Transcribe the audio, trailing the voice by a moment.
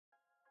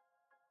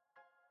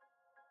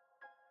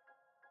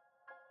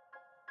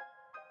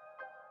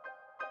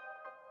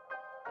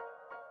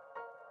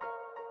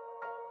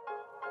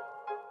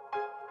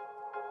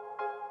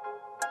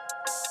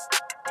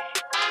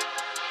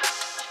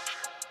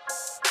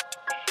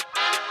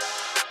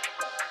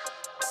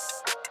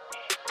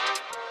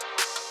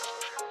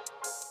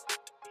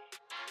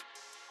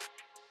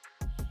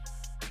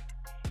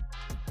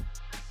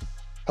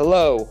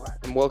Hello,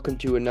 and welcome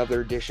to another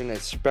edition, a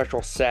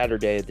special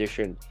Saturday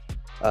edition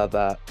of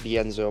the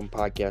End Zone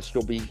podcast.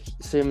 You'll be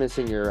seeing this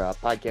in your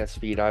podcast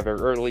feed either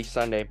early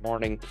Sunday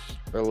morning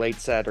or late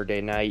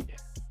Saturday night.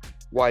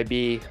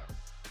 YB,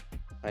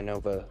 I know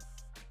the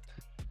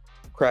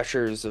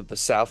pressures of the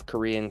South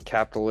Korean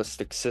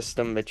capitalistic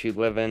system that you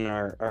live in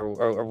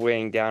are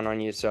weighing down on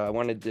you, so I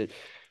wanted to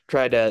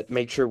try to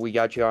make sure we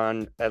got you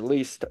on at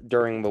least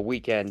during the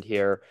weekend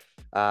here.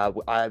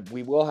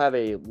 We will have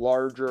a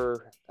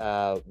larger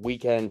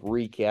weekend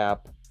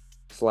recap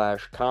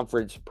slash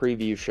conference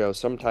preview show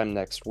sometime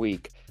next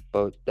week,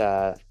 but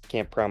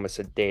can't promise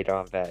a date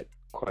on that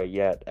quite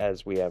yet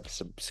as we have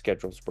some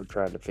schedules we're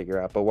trying to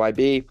figure out. But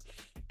YB,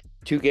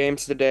 2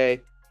 games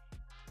today.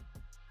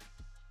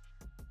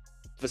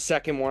 The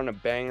second one, a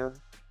banger,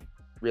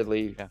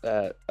 really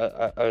Yeah,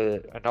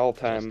 an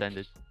all-time just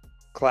ended.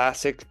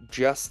 classic,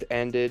 just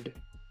ended.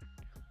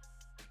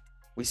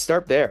 We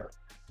start there.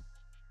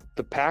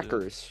 The Let's do it.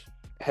 Packers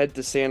head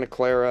to Santa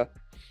Clara,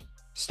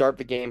 start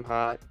the game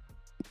hot,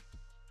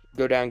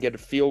 go down, get a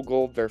field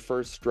goal their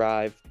first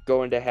drive,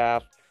 go into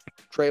half,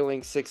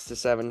 trailing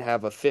 6-7,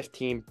 have a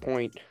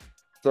 15-point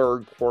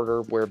third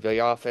quarter where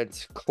the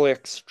offense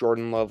clicks.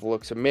 Jordan Love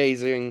looks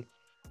amazing.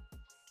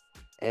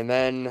 And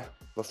then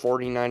the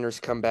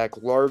 49ers come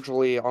back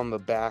largely on the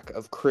back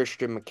of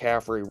Christian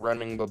McCaffrey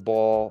running the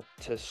ball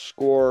to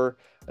score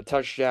a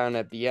touchdown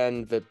at the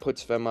end that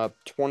puts them up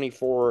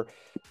 24-21.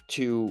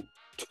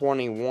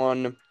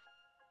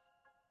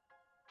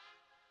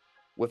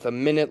 With a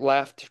minute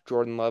left,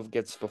 Jordan Love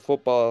gets the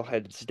football,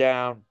 heads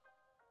down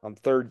on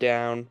third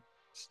down,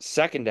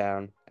 second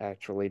down,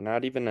 actually,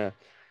 not even a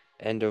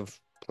end of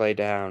play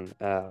down.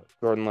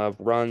 Jordan Love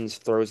runs,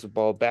 throws the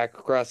ball back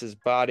across his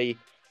body.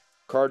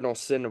 Cardinal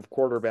sin of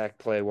quarterback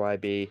play,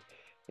 YB,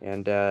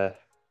 and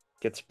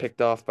gets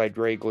picked off by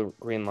Dre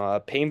Greenlaw.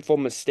 A painful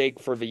mistake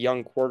for the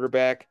young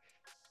quarterback,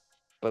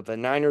 but the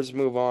Niners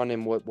move on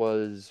in what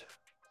was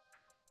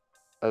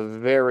a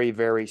very,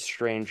 very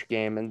strange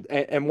game,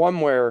 and one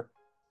where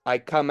I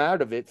come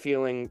out of it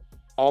feeling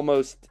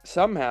almost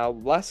somehow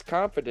less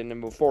confident in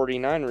the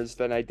 49ers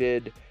than I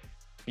did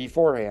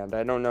beforehand.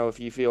 I don't know if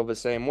you feel the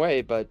same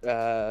way, but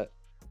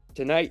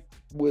tonight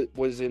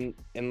was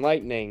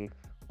enlightening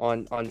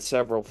on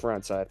several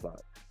fronts, I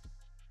thought.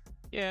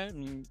 Yeah, I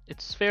mean,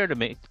 it's fair to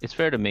make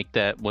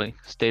that way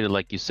stated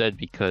like you said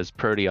because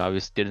Purdy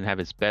obviously didn't have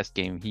his best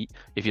game.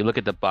 If you look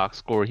at the box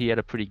score, he had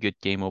a pretty good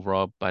game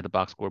overall by the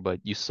box score, but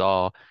you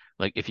saw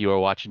like if you were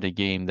watching the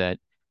game that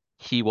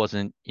he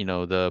wasn't,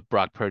 the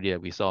Brock Purdy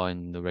that we saw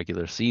in the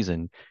regular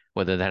season.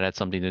 Whether that had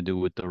something to do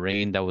with the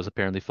rain that was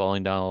apparently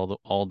falling down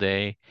all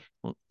day,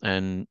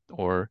 and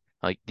or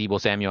like Deebo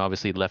Samuel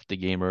obviously left the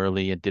game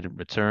early and didn't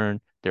return.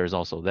 There's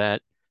also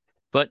that.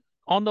 But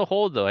on the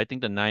whole, though, I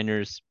think the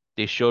Niners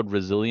they showed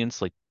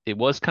resilience. Like it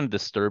was kind of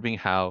disturbing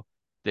how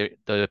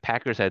the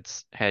Packers had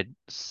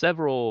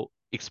several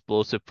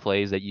explosive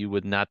plays that you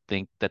would not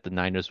think that the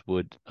Niners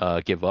would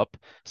give up.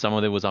 Some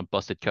of it was on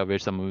busted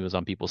coverage, some of it was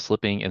on people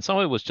slipping, and some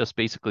of it was just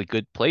basically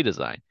good play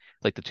design.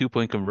 Like the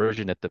 2-point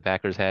conversion that the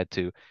Packers had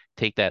to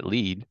take that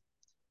lead.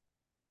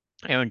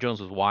 Aaron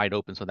Jones was wide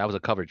open, so that was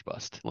a coverage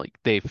bust. Like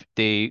the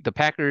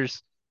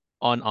Packers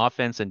on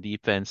offense and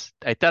defense,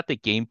 I thought they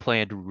game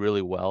planned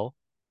really well,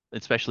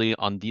 especially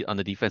on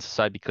the defensive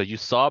side because you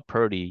saw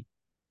Purdy,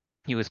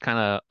 he was kind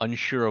of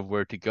unsure of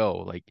where to go.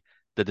 Like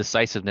the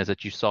decisiveness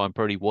that you saw in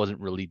Purdy wasn't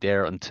really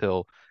there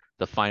until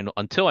I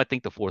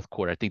think the fourth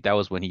quarter. I think that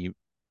was when he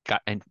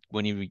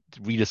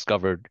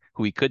rediscovered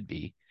who he could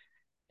be.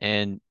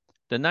 And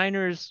the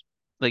Niners,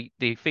 like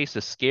they faced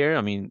a scare.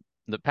 I mean,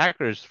 the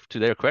Packers, to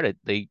their credit,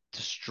 they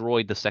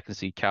destroyed the second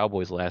seed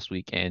Cowboys last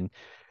week. And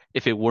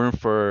if it weren't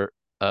for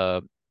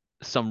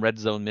some red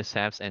zone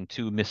mishaps and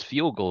two missed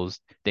field goals,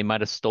 they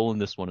might have stolen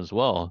this one as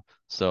well.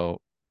 So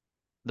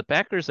the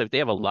Packers, like, they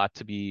have a lot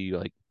to be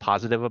like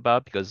positive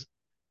about because,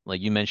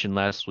 like you mentioned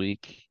last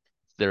week,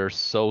 they're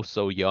so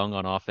young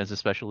on offense,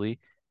 especially.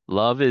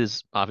 Love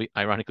is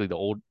ironically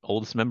the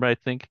oldest member, I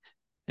think,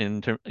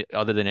 in term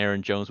other than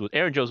Aaron Jones.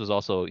 Aaron Jones was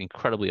also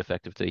incredibly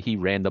effective today. He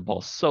ran the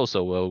ball so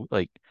well.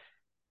 Like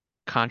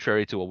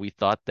contrary to what we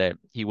thought that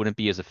he wouldn't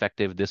be as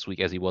effective this week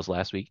as he was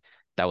last week,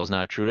 that was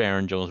not true.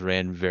 Aaron Jones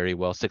ran very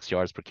well, 6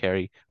 yards per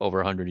carry, over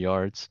 100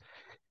 yards,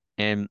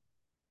 and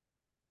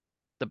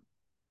the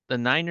the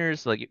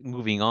Niners, like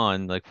moving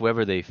on, like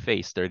whoever they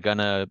face, they're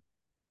gonna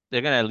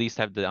at least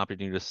have the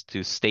opportunity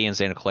to stay in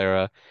Santa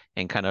Clara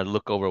and kind of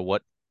look over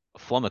what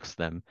flummoxed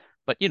them.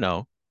 But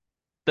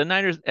the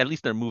Niners at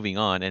least they're moving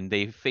on and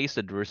they faced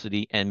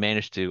adversity and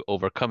managed to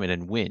overcome it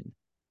and win.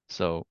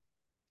 So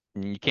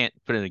you can't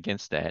put it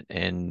against that.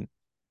 And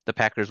the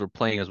Packers were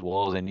playing as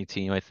well as any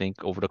team, I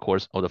think, over the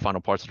course of the final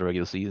parts of the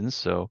regular season.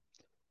 So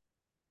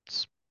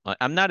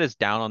I'm not as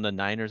down on the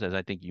Niners as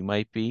I think you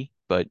might be,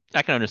 but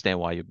I can understand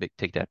why you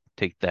take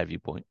that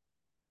viewpoint.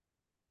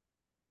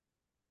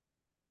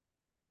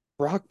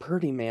 Brock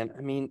Purdy, man.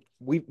 I mean,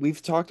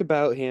 we've talked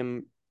about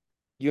him.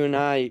 You and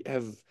I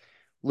have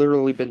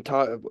literally been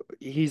taught.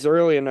 He's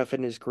early enough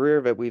in his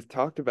career that we've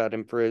talked about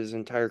him for his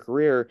entire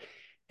career,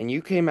 and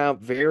you came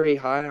out very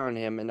high on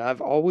him, and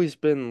I've always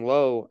been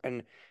low,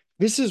 and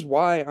this is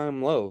why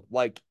I'm low.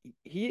 Like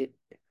he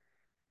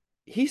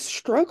he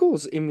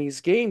struggles in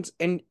these games,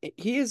 and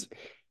he is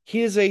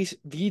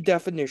the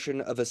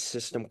definition of a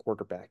system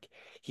quarterback.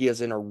 He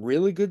is in a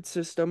really good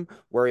system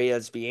where he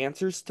has the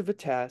answers to the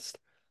test,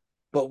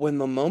 but when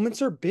the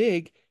moments are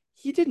big,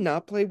 he did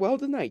not play well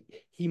tonight.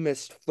 He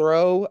missed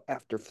throw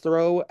after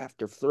throw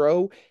after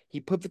throw. He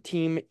put the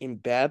team in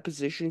bad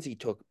positions. He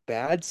took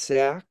bad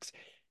sacks.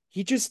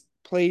 He just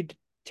played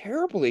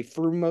terribly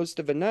through most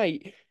of the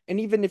night. And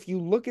even if you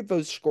look at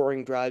those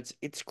scoring drives,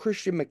 it's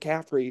Christian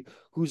McCaffrey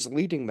who's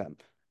leading them.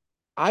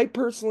 I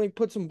personally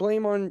put some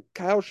blame on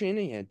Kyle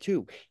Shanahan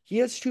too. He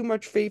has too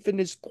much faith in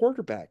his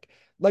quarterback.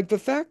 Like the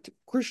fact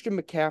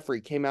Christian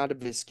McCaffrey came out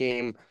of this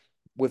game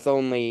with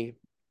only,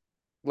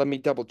 let me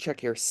double check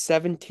here,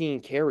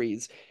 17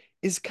 carries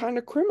is kind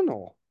of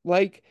criminal.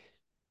 Like,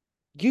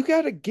 you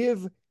got to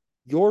give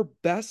your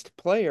best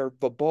player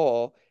the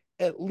ball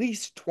at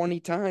least 20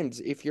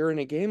 times if you're in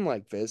a game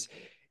like this.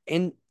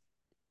 And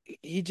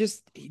he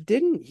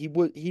didn't.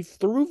 He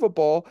threw the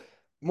ball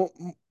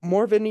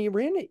more than he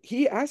ran it.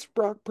 He asked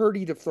Brock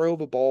Purdy to throw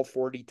the ball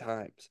 40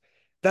 times.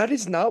 That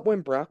is not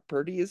when Brock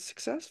Purdy is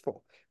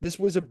successful. This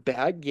was a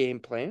bad game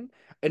plan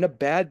and a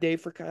bad day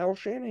for Kyle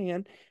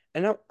Shanahan.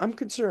 And I'm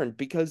concerned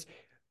because,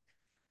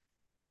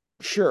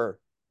 sure,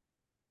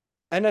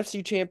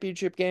 NFC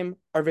Championship game,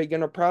 are they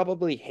going to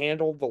probably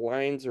handle the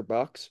Lions or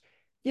Bucks?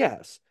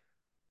 Yes.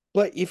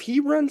 But if he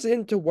runs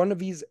into one of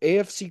these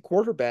AFC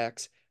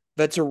quarterbacks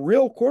that's a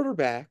real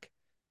quarterback,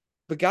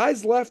 the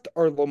guys left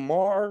are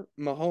Lamar,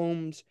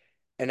 Mahomes,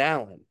 and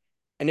Allen.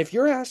 And if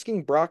you're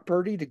asking Brock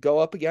Purdy to go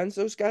up against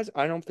those guys,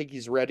 I don't think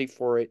he's ready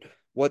for it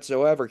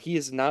whatsoever. He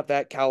is not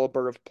that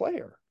caliber of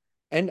player.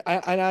 And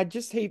I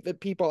just hate that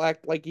people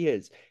act like he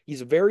is. He's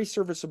a very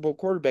serviceable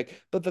quarterback,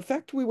 but the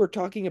fact we were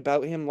talking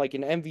about him like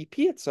an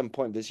MVP at some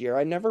point this year,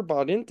 I never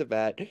bought into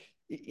that.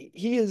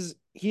 He is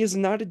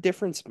not a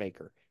difference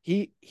maker.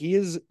 He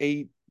is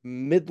a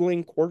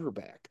middling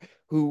quarterback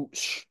who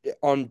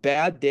on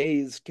bad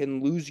days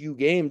can lose you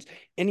games,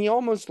 and he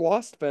almost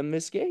lost them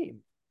this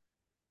game.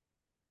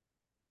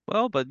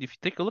 Well, but if you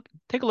take a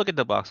look at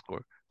the box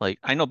score. Like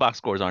I know box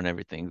scores aren't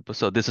everything, but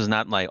so this is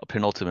not my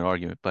penultimate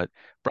argument. But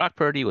Brock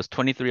Purdy was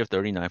 23 of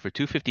 39 for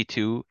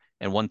 252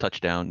 and one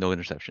touchdown, no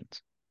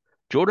interceptions.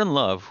 Jordan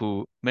Love,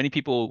 who many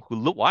people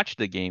who watched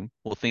the game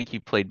will think he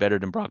played better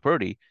than Brock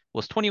Purdy,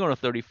 was 21 of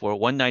 34,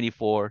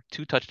 194,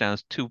 two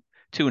touchdowns, two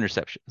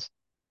interceptions.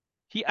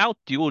 He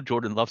outdueled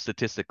Jordan Love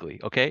statistically.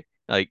 Okay,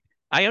 like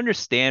I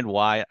understand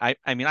why.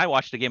 I mean I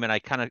watched the game and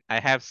I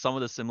have some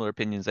of the similar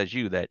opinions as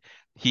you that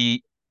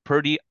he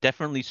Purdy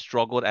definitely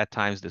struggled at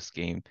times this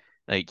game.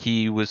 Like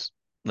he was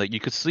like you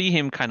could see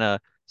him kind of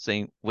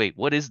saying, "Wait,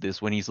 what is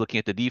this?" when he's looking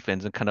at the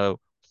defense and kind of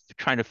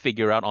trying to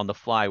figure out on the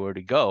fly where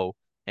to go.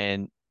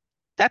 And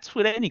that's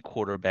with any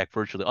quarterback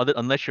virtually, other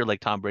unless you're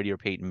like Tom Brady or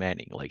Peyton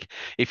Manning. Like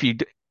if you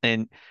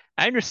and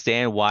I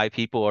understand why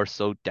people are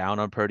so down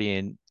on Purdy,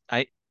 and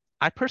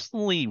I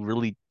personally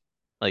really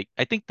like.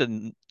 I think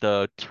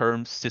the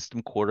term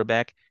system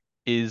quarterback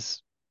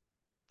is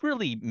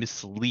really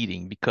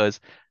misleading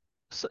because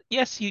so,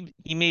 yes, he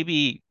may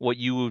be what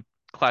you would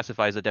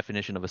classify as a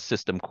definition of a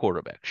system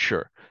quarterback.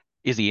 Sure.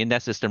 Is he in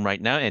that system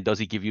right now? And does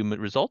he give you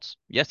results?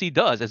 Yes, he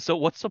does. And so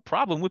what's the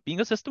problem with being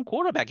a system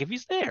quarterback if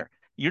he's there?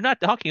 You're not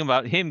talking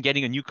about him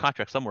getting a new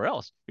contract somewhere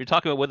else. You're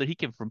talking about whether he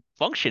can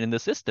function in the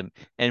system.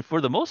 And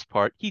for the most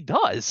part, he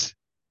does.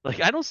 Like,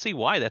 I don't see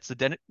why that's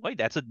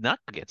a knock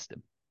against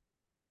him.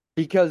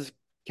 Because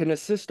can a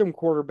system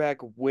quarterback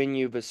win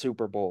you the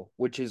Super Bowl,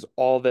 which is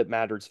all that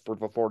matters for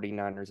the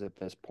 49ers at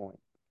this point?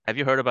 Have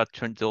you heard about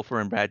Trent Dilfer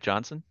and Brad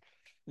Johnson?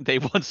 They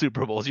won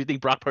Super Bowls. You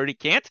think Brock Purdy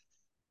can't?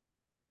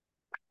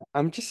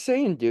 I'm just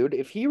saying, dude,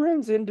 if he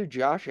runs into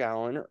Josh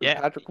Allen or Yeah.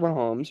 Patrick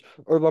Mahomes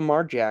or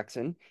Lamar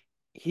Jackson,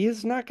 he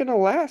is not going to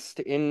last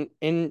in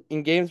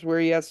games where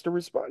he has to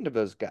respond to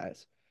those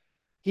guys.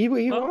 He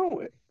Well,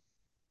 won't.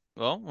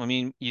 Well, I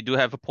mean, you do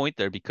have a point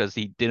there because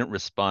he didn't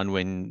respond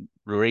when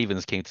the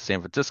Ravens came to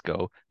San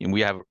Francisco, and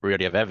we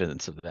already have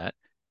evidence of that.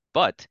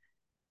 But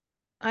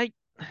I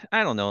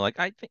I don't know.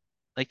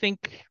 I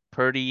think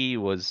Purdy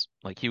was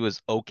like he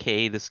was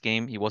okay this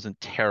game. He wasn't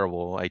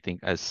terrible, I think,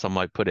 as some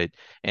might put it.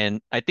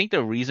 And I think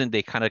the reason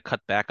they kind of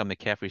cut back on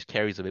McCaffrey's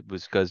carries a bit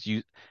was because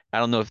I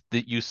don't know if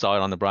you saw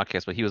it on the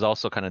broadcast, but he was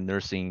also kind of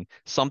nursing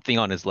something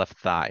on his left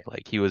thigh.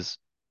 Like he was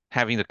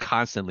having to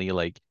constantly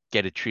like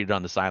get it treated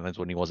on the sidelines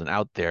when he wasn't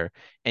out there.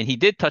 And he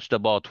did touch the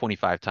ball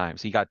 25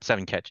 times. He got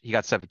seven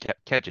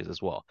catches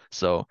as well.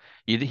 So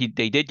they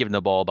did give him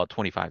the ball about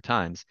 25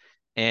 times.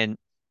 And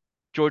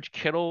George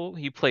Kittle,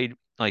 he played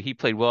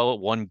well,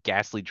 one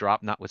ghastly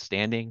drop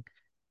notwithstanding.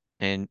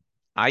 And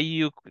I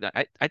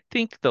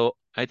think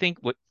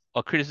what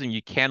a criticism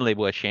you can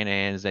label as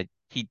Shanahan is that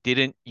he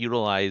didn't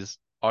utilize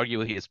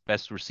arguably his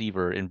best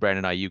receiver in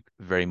Brandon Ayuk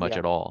very much Yeah.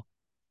 at all.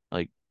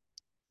 Like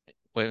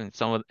when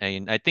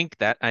and I think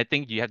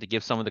you have to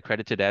give some of the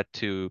credit to that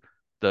to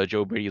the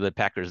Joe Brady led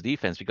Packers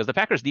defense because the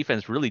Packers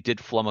defense really did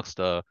flummox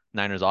the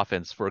Niners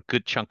offense for a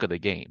good chunk of the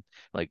game.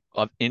 Like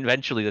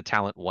eventually the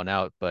talent won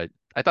out, but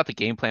I thought the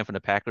game plan for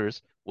the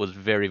Packers was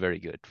very, very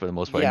good for the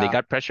most part. And they Yeah,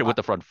 got pressure I, with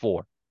the front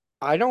four.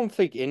 I don't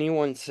think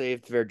anyone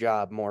saved their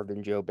job more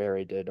than Joe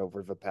Barry did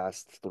over the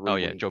past Oh three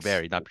yeah, Joe weeks.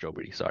 Barry, not Joe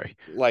Brady, sorry.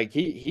 Like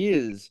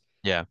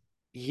Yeah,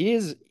 he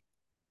is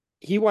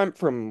he went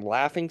from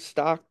laughing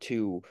stock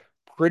to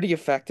pretty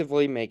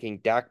effectively making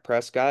Dak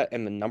Prescott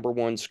and the number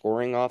one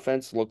scoring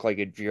offense look like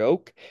a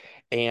joke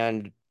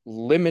and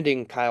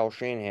limiting Kyle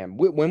Shanahan.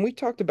 When we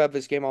talked about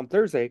this game on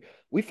Thursday,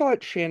 we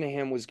thought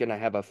Shanahan was going to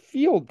have a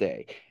field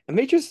day, and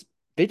they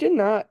did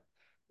not.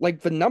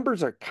 Like the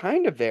numbers are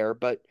kind of there,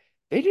 but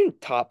they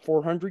didn't top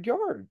 400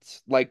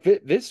 yards. Like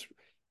this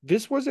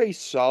was a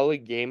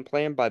solid game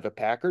plan by the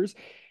Packers,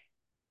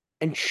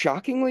 and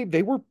shockingly,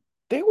 they were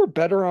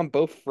better on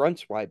both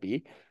fronts,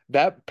 YB.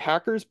 That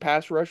Packers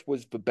pass rush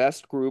was the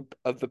best group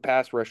of the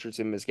pass rushers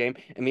in this game,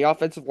 and the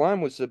offensive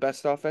line was the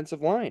best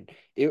offensive line.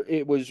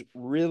 It was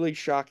really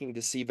shocking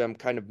to see them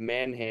kind of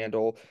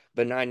manhandle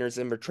the Niners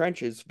in the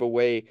trenches the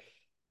way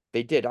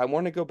they did. I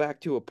want to go back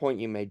to a point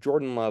you made.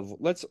 Jordan Love,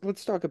 let's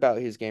talk about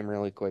his game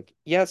really quick.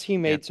 Yes, he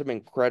yeah, made some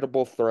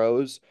incredible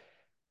throws,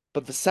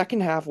 but the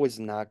second half was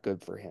not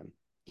good for him.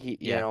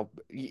 yeah.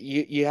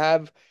 You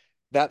have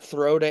that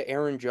throw to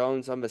Aaron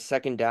Jones on the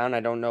second down. I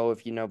don't know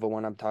if you know the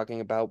one I'm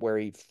talking about, where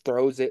he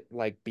throws it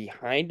like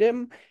behind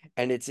him,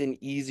 and it's an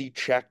easy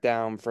check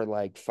down for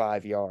like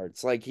 5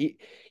 yards. Like he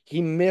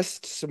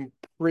missed some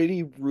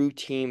pretty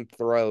routine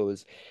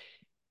throws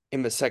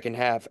in the second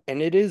half,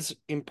 and it is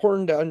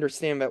important to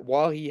understand that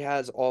while he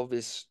has all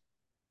this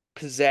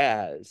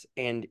pizzazz.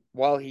 And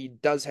while he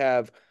does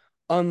have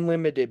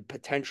unlimited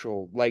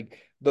potential, like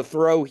the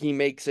throw he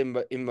makes in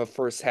the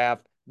first half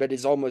that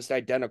is almost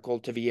identical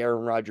to the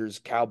Aaron Rodgers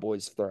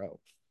Cowboys throw.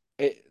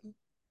 It,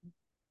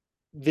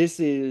 this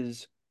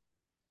is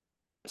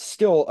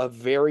still a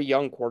very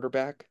young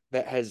quarterback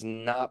that has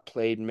not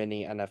played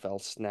many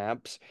NFL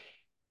snaps.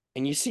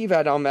 And you see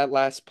that on that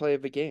last play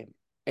of the game.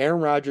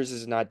 Aaron Rodgers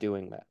is not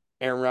doing that.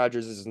 Aaron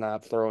Rodgers is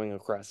not throwing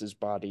across his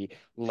body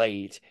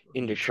late You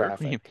into sure?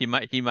 traffic.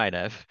 He might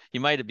have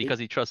because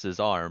he trusts his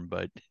arm,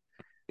 but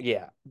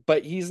Yeah,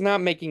 but he's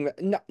not making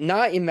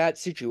not in that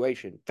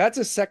situation. That's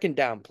a second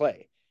down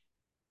play.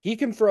 He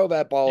can throw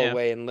that ball yeah.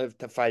 away and live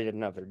to fight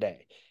another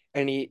day.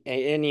 And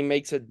he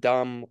makes a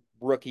dumb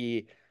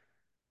rookie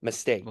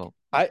mistake. Well,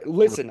 I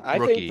listen, I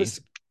think rookie.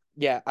 this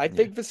yeah, I Yeah.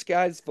 think the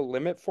sky's the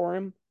limit for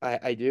him.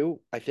 I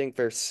do. I think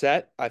they're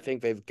set. I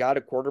think they've got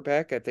a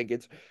quarterback. I think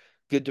it's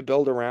good to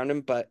build around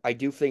him, but I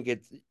do think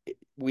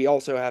we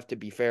also have to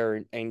be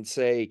fair and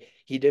say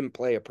he didn't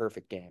play a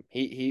perfect game.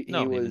 He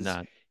No, he did was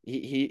not.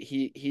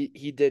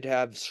 he did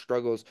have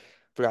struggles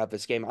throughout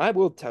this game. I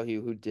will tell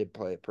you who did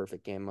play a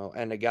perfect game though,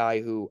 and a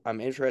guy who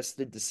I'm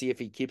interested to see if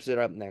he keeps it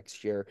up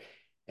next year.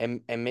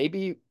 And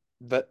maybe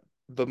the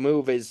the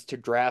move is to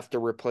draft a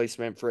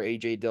replacement for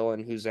AJ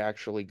Dillon who's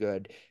actually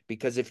good.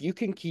 Because if you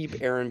can keep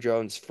Aaron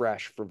Jones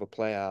fresh for the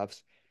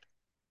playoffs,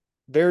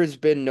 there has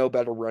been no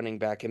better running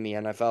back in the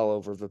NFL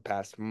over the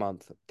past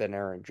month than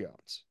Aaron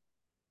Jones.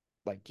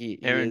 Like he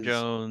Aaron is,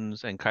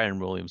 Jones and Kyron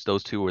Williams,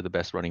 those two were the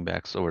best running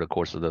backs over the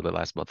course of the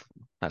last month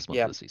of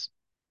yep, the season.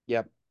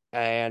 yep.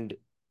 And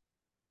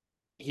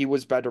he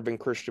was better than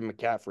Christian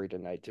McCaffrey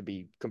tonight, to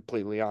be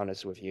completely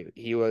honest with you.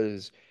 He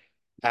was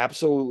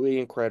absolutely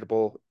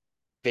incredible.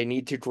 They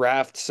need to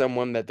draft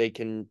someone that they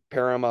can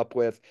pair him up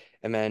with,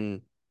 and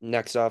then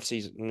next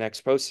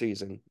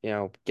postseason,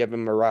 give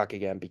him a rock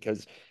again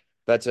because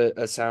that's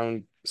a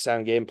sound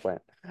game plan.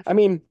 I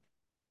mean,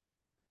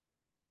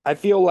 I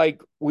feel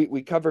like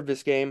we covered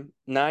this game.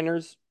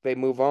 Niners, they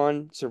move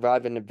on,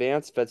 survive in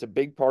advance. That's a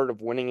big part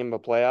of winning in the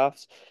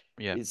playoffs.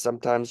 Yeah. Is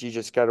sometimes you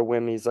just got to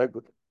win these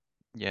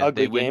Yeah,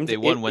 ugly games. they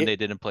won when they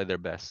didn't play their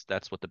best.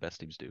 That's what the best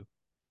teams do.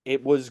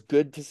 It was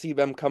good to see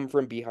them come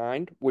from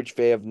behind, which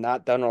they have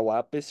not done a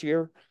lot this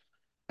year.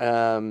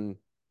 Um,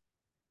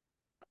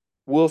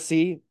 we'll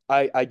see.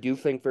 I do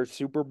think they're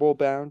Super Bowl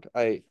bound.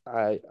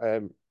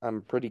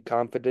 I'm pretty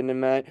confident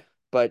in that.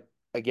 But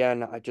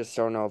again, I just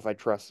don't know if I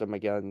trust them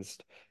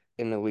against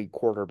an elite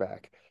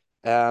quarterback.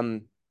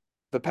 Um,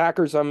 the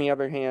Packers, on the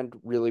other hand,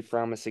 really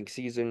promising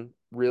season,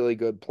 really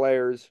good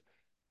players.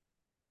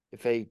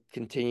 If they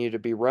continue to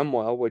be run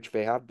well, which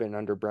they have been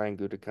under Brian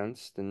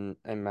Gutekunst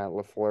and Matt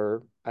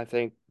LaFleur, I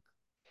think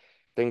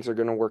things are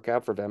going to work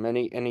out for them.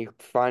 Any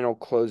final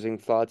closing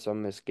thoughts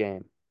on this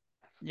game?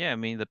 Yeah, I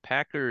mean the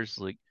Packers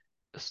like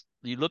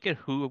you look at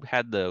who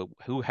had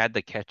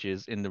the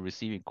catches in the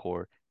receiving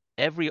core.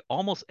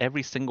 Almost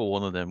every single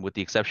one of them, with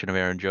the exception of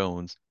Aaron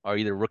Jones, are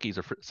either rookies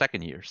or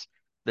second years.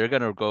 They're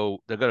gonna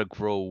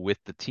grow with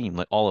the team,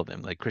 like all of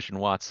them, like Christian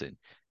Watson,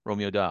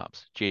 Romeo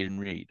Dobbs, Jaden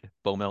Reed,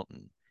 Bo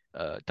Melton,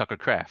 Tucker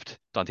Kraft,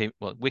 Dante.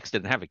 Well, Wicks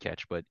didn't have a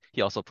catch, but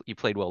he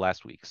played well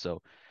last week.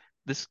 So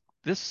this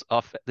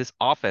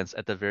offense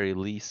at the very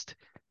least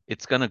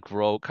it's gonna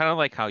grow, kind of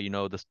like how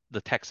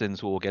the Texans,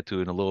 who we'll get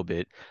to in a little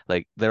bit,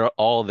 like they're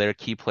all their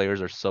key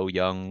players are so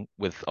young,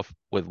 with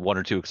one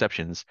or two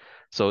exceptions.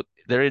 So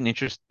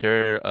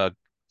they're a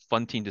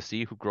fun team to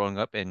see who growing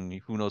up, and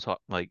who knows how,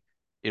 like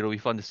it'll be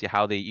fun to see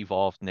how they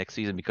evolve next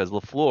season, because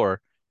LaFleur,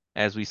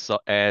 as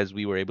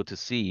we were able to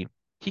see,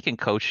 he can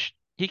coach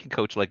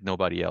like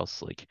nobody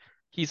else. Like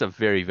he's a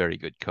very, very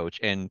good coach.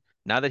 And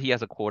now that he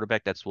has a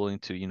quarterback that's willing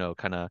to,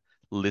 kind of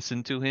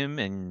listen to him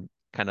and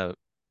kind of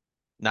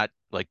not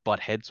like butt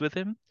heads with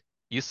him,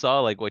 you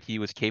saw like what he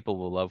was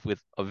capable of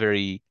with a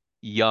very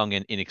young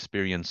and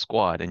inexperienced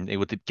squad, and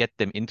able to get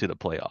them into the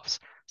playoffs.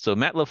 So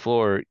Matt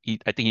LaFleur,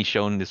 I think he's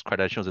shown his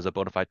credentials as a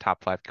bona fide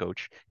top five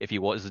coach. If he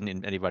wasn't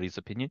in anybody's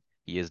opinion,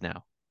 he is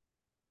now.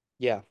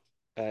 Yeah,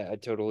 I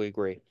totally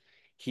agree.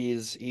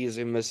 He's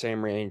in the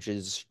same range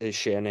as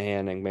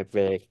Shanahan and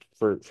McVay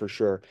for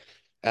sure.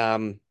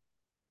 Um,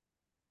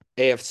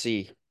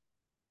 AFC,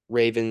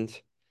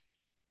 Ravens,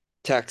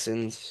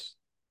 Texans.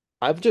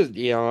 I've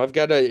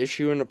got to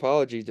issue an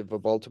apology to the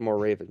Baltimore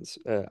Ravens.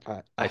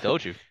 I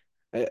told you.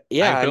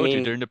 Yeah, I I told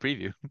you mean, during the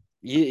preview.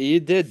 you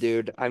did,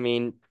 dude. I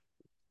mean,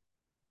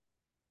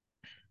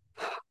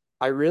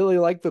 I really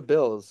like the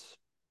Bills,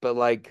 but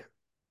like,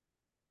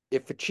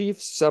 if the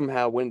Chiefs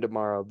somehow win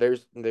tomorrow,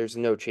 there's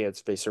no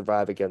chance they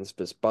survive against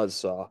this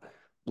buzzsaw.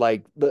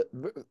 Like the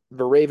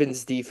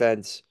Ravens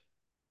defense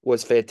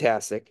was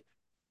fantastic.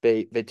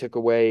 They took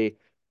away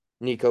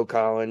Nico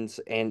Collins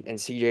and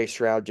CJ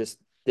Stroud just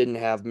didn't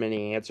have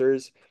many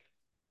answers.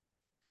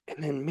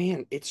 And then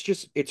man,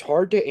 it's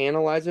hard to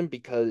analyze them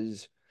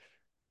because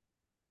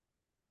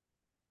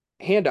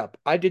hand up,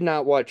 I did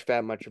not watch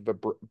that much of the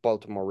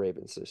Baltimore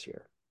Ravens this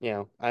year.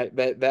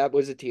 That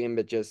was a team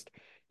that just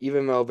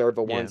even though they're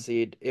the one Yeah,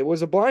 seed, it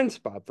was a blind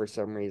spot for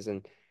some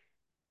reason.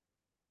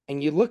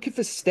 And you look at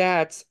the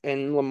stats,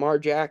 and Lamar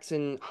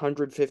Jackson,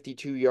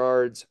 152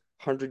 yards,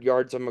 100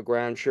 yards on the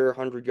ground. Sure,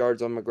 100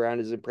 yards on the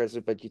ground is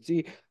impressive, but you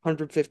see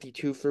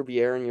 152 through the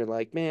air, and you're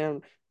like,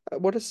 man,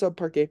 what a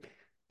subpar game.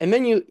 And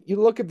then you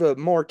look at the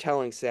more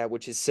telling stat,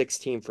 which is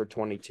 16 for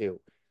 22.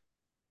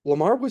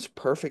 Lamar was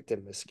perfect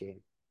in this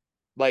game.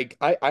 Like,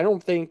 I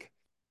don't think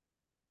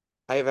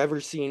I have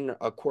ever seen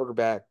a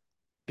quarterback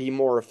be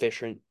more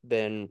efficient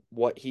than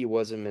what he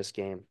was in this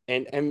game.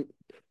 And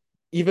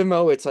even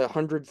though it's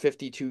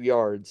 152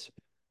 yards,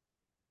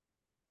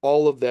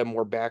 all of them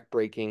were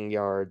backbreaking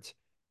yards,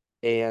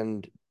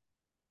 and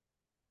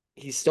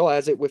he still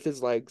has it with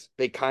his legs.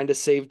 They kind of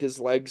saved his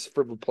legs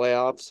for the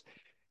playoffs,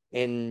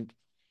 and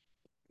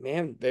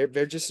man,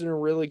 they're just in a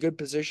really good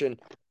position.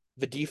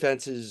 The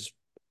defense is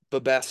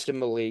the best in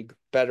the league,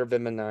 better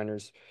than the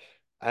Niners.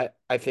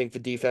 I think the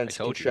I defense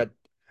can told you. shut.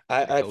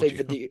 I I told think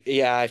you.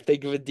 yeah, I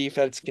think the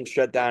defense can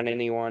shut down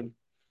anyone.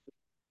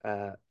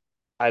 Uh,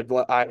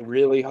 I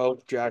really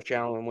hope Josh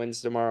Allen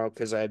wins tomorrow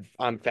because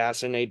I'm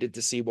fascinated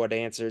to see what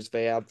answers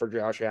they have for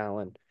Josh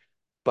Allen.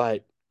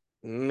 But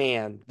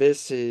man,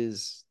 this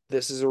is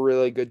a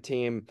really good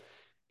team.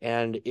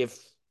 And if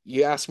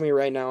you ask me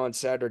right now on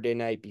Saturday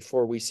night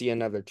before we see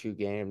another two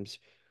games,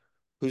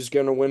 who's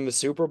going to win the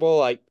Super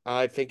Bowl?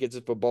 I think it's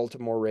the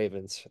Baltimore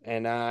Ravens,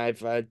 and I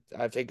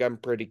think I'm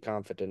pretty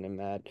confident in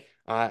that.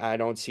 I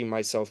don't see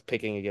myself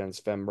picking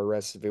against them the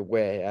rest of the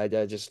way. I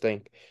just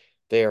think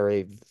they are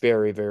a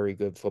very, very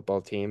good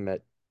football team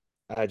that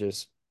I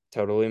just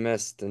totally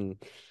missed and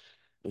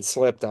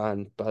slipped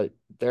on, but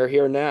they're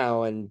here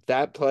now, and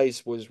that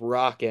place was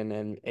rocking,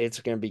 and it's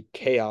going to be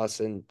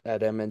chaos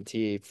at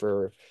MNT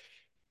for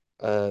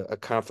a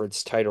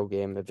conference title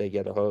game that they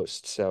get a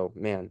host. So,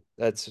 man,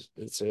 it's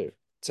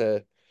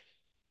a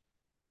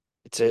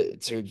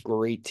it's a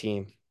great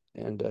team,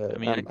 and I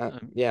mean,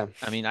 yeah,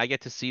 I mean, I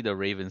get to see the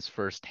Ravens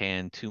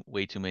firsthand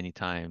way too many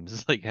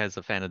times, like as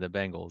a fan of the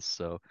Bengals.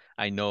 So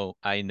I know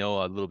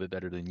a little bit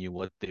better than you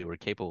what they were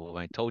capable of.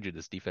 I told you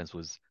this defense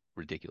was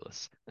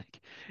ridiculous.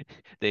 Like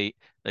they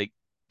like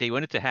they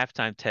went into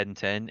halftime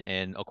 10-10,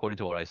 and according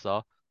to what I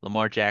saw,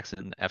 Lamar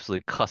Jackson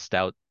absolutely cussed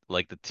out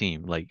like the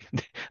team. Like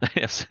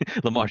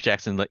Lamar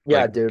Jackson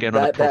yeah, like dude, get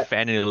on a that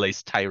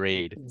profanity-laced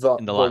tirade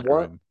in the the locker one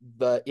room.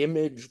 the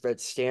image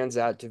that stands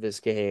out to this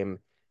game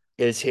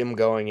is him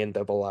going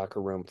into the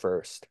locker room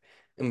first.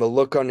 And the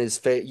look on his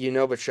face, you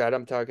know the shot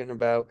I'm talking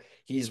about?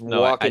 He's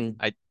No, walking.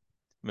 I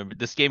remember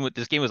this game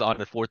was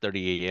on at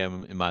 4:30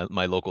 a.m. in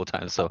my local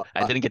time, so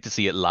I uh, didn't get to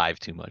see it live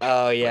too much.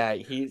 Oh But yeah,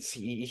 he's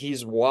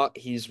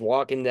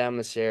walking down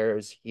the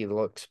stairs. He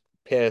looks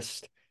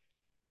pissed.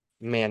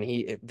 Man,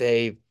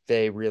 they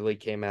really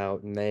came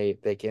out and they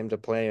came to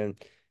play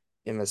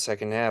in the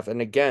second half.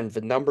 And again,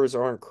 the numbers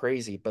aren't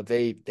crazy, but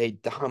they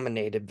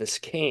dominated this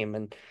game.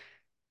 And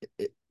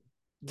it,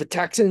 the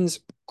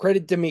Texans,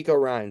 credit D'Amico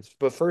Ryans,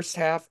 the first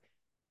half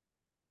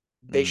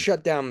they mm,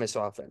 shut down this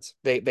offense.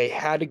 They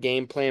had a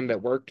game plan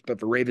that worked, but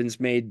the Ravens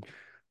made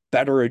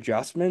better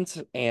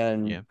adjustments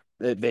and yeah,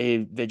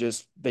 they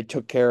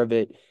took care of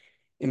it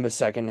in the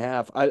second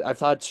half. I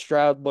thought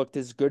Stroud looked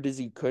as good as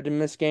he could in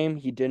this game.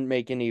 He didn't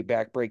make any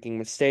backbreaking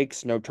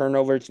mistakes, no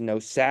turnovers, no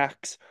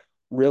sacks.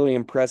 Really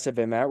impressive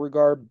in that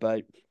regard,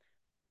 but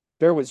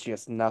there was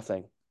just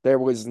nothing. There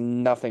was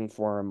nothing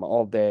for him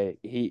all day.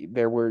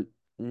 There were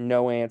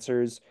no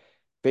answers.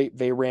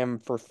 They ran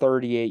for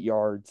 38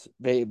 yards.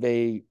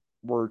 They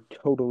were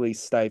totally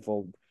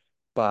stifled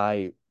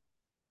by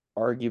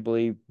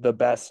arguably the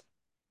best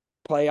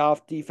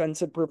playoff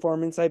defensive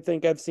performance I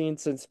think I've seen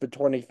since the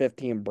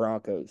 2015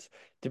 Broncos,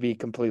 to be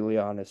completely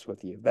honest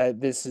with you.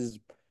 This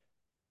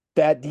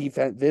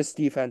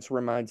defense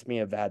reminds me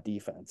of that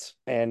defense.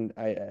 And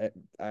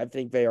I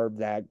think they are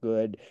that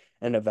good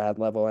and of that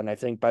level. And I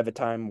think by the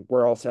time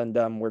we're all said and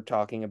done, we're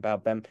talking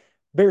about them.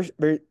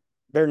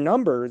 Their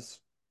numbers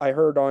I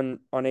heard on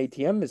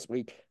ATM this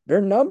week,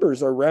 their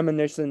numbers are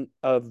reminiscent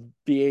of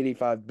the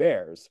 85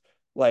 Bears.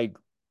 Like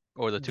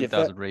Or the def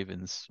 2000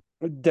 Ravens.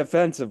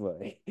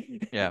 defensively.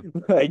 Yeah.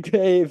 Like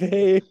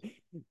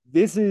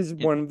this is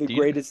It, one of the do you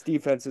greatest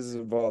defenses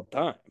of all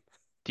time.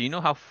 Do you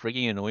know how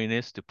frigging annoying it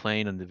is to play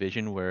in a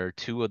division where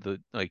two of the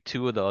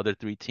other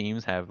three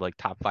teams have like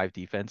top five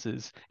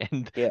defenses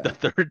and the Yeah.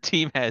 third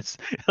team has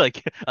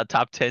like a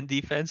top 10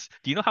 defense?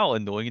 Do you know how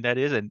annoying that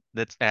is? And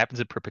that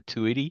happens in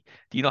perpetuity.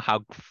 Do you know how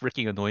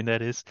freaking annoying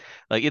that is?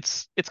 Like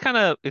it's kind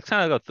of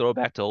a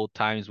throwback to old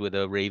times with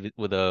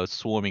a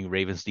swarming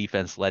Ravens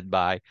defense led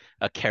by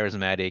a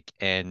charismatic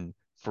and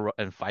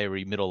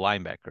fiery middle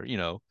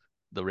linebacker.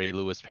 The Ray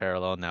Lewis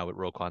parallel now with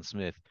Roquan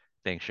Smith.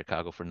 Thanks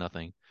Chicago for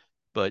nothing.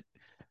 But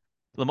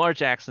Lamar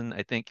Jackson,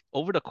 I think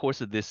over the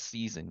course of this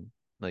season,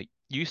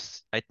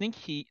 I think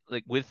he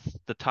like with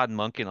the Todd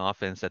Monken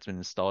offense that's been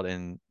installed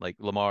and like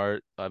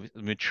Lamar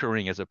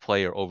maturing as a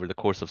player over the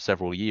course of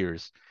several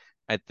years,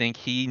 I think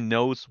he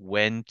knows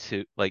when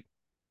to like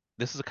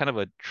this is kind of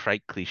a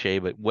trite cliche,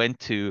 but when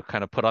to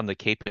kind of put on the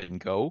cape and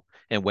go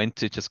and when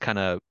to just kind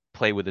of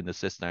play within the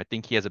system. I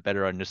think he has a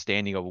better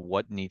understanding of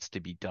what needs to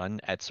be done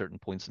at certain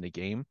points in the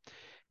game.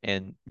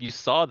 And you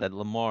saw that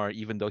Lamar,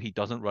 even though he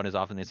doesn't run as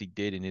often as he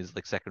did in his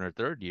like second or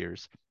third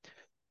years,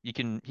 he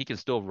can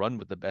still run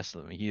with the best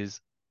of them.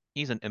 He's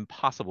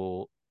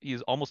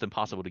almost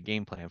impossible to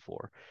game plan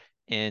for.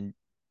 And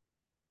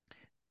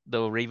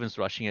the Ravens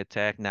rushing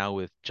attack now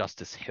with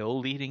Justice Hill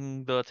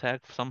leading the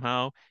attack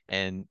somehow,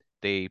 and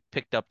they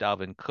picked up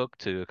Dalvin Cook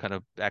to kind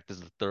of act as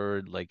the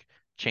third like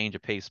change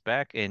of pace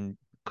back, and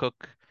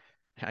Cook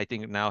I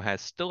think now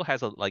still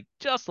has a like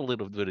just a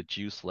little bit of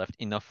juice left,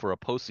 enough for a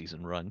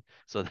postseason run.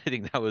 So I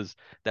think that was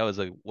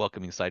a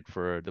welcoming sight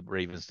for the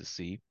Ravens to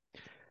see.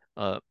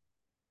 Uh,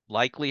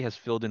 Likely has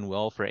filled in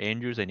well for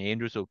Andrews, and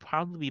Andrews will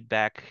probably be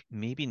back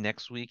maybe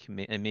next week,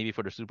 and maybe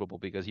for the Super Bowl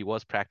because he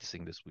was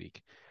practicing this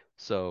week.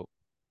 So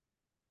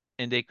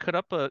and they put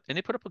up a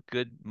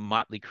good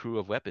motley crew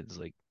of weapons.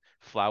 Like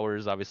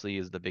Flowers obviously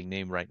is the big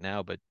name right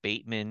now, but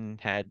Bateman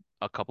had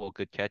a couple of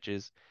good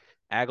catches.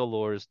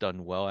 Aguilar's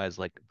done well as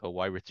like a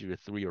wide receiver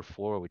 3 or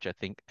 4, which I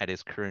think at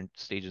his current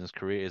stage in his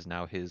career is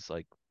now his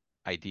like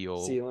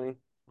ideal Ceiling.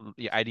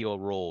 yeah, ideal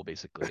role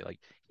basically.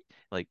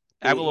 Like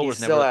He Aguilar he was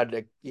still never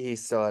had he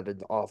still had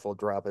an awful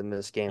drop in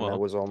this game that well,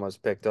 was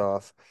almost picked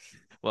off.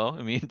 Well,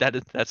 I mean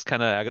that's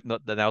kind of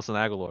the Nelson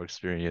Aguilar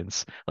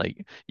experience. I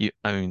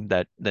mean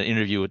that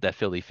interview with that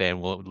Philly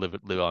fan will live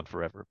on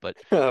forever. But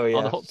Oh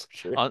on the yeah, whole, for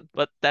sure.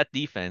 but that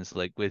defense,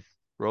 like with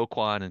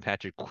Roquan and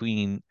Patrick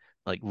Queen,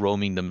 like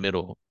roaming the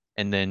middle,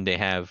 and then they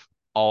have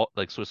all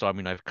like Swiss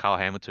Army knife Kyle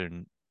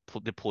Hamilton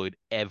deployed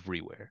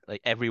everywhere,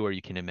 like everywhere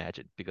you can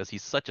imagine, because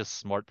he's such a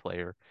smart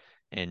player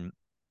and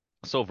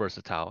so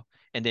versatile.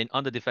 And then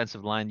on the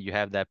defensive line, you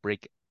have that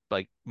break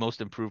like most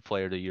improved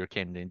player of the year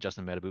candidate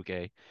Justin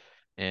Madubuike,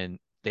 and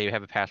they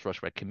have a pass rush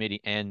by committee.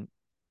 And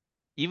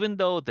even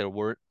though there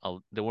weren't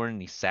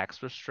any sacks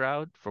for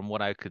Stroud, from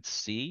what I could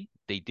see,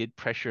 they did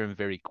pressure him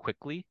very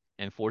quickly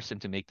and force him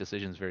to make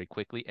decisions very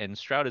quickly. And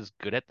Stroud is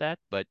good at that,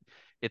 but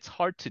it's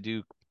hard to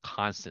do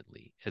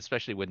constantly,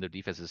 especially when their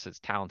defense is as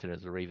talented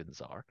as the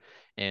Ravens are.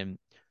 And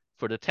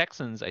for the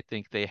Texans, I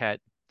think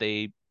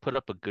they put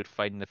up a good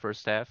fight in the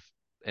first half,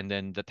 and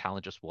then the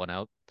talent just won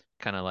out,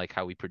 kind of like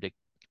how we predict.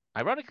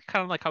 Ironically,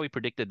 kind of like how we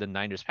predicted the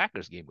Niners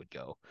Packers game would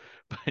go,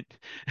 but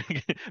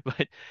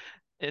but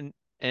and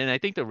I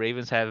think the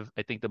Ravens have,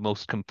 I think, the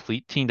most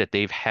complete team that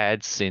they've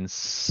had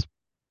since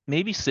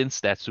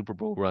that Super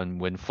Bowl run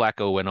when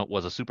Flacco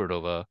was a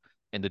supernova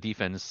and the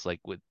defense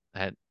like with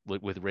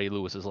Ray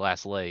Lewis's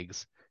last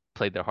legs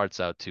played their hearts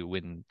out to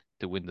win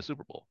the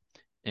Super Bowl.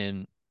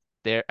 And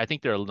I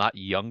think they're a lot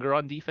younger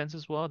on defense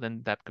as well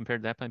than that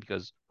compared to that time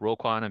because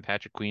Roquan and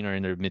Patrick Queen are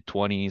in their mid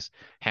 20s.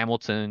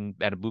 Hamilton,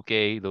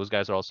 Badabuke, those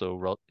guys are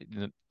also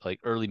like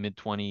early mid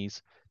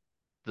 20s.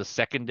 The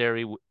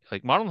secondary,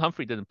 like Marlon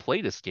Humphrey didn't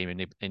play this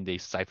game, and they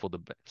stifled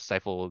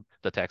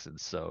the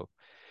Texans. So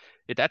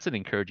that's an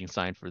encouraging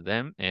sign for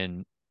them,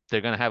 and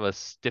they're gonna have a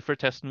stiffer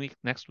test week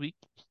next week,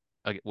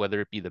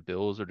 whether it be the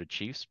Bills or the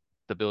Chiefs.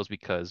 The Bills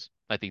because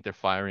I think they're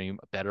firing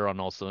better on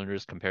all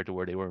cylinders compared to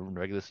where they were in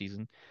regular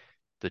season.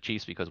 The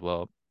Chiefs because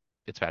well,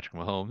 it's Patrick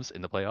Mahomes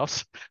in the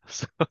playoffs.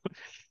 So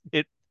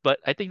but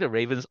I think the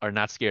Ravens are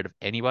not scared of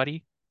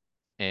anybody,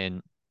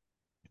 and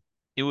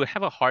it would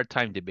have a hard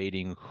time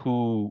debating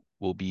who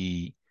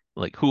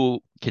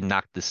can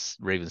knock this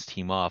Ravens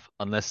team off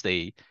unless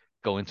they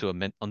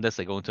unless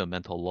they go into a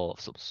mental lull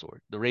of some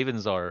sort. The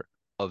Ravens are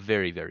a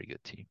very, very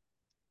good team.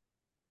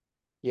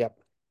 Yep.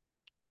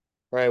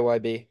 Right,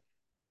 YB.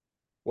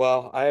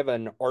 Well, I have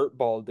an art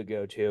ball to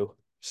go to,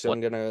 so What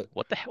I'm gonna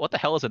what the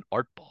hell is an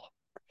art ball?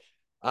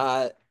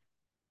 uh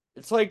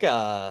it's like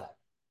I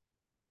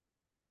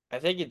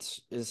think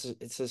it's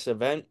this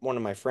event one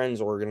of my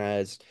friends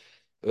organized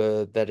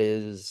that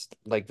is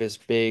like this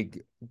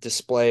big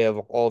display of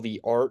all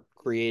the art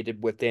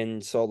created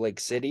within Salt Lake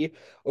City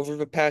over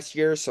the past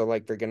year. So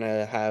like they're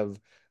gonna have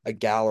a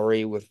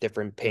gallery with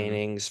different Mm,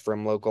 paintings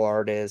from local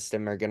artists,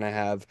 and they're gonna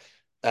have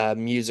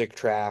music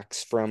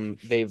tracks from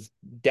they've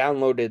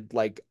downloaded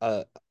like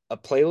a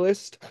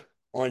playlist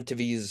onto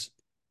these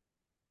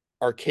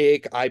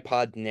archaic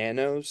iPod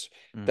Nanos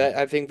mm. that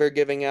I think they're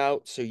giving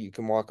out, so you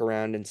can walk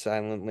around and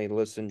silently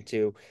listen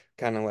to,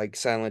 kind of like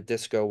silent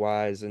disco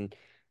wise, and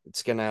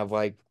it's gonna have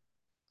like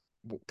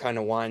kind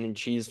of wine and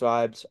cheese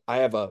vibes. I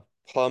have a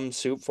plum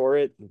suit for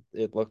it.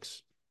 It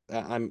looks,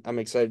 I'm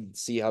excited to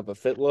see how the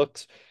fit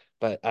looks,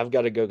 but I've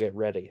got to go get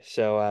ready.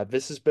 So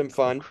this has been Oh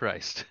fun.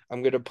 Christ.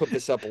 I'm gonna put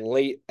this up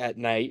late at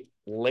Mm.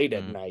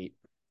 night,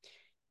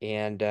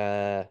 and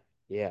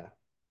yeah.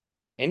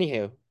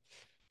 Anywho,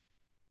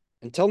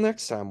 until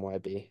next time,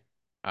 YB.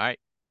 All right.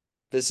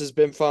 This has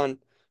been fun.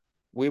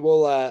 We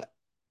will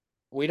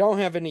we don't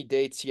have any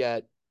dates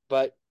yet,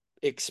 but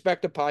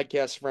expect a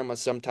podcast from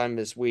us sometime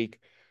this week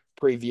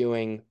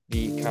previewing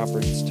the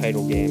conference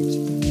title games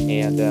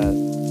and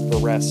the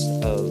rest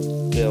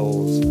of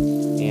Bills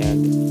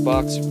and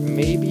Bucks.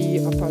 Maybe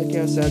a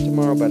podcast out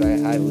tomorrow, but I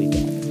highly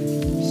doubt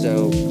it.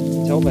 So,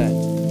 till then,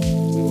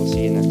 we will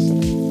see you next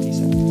time.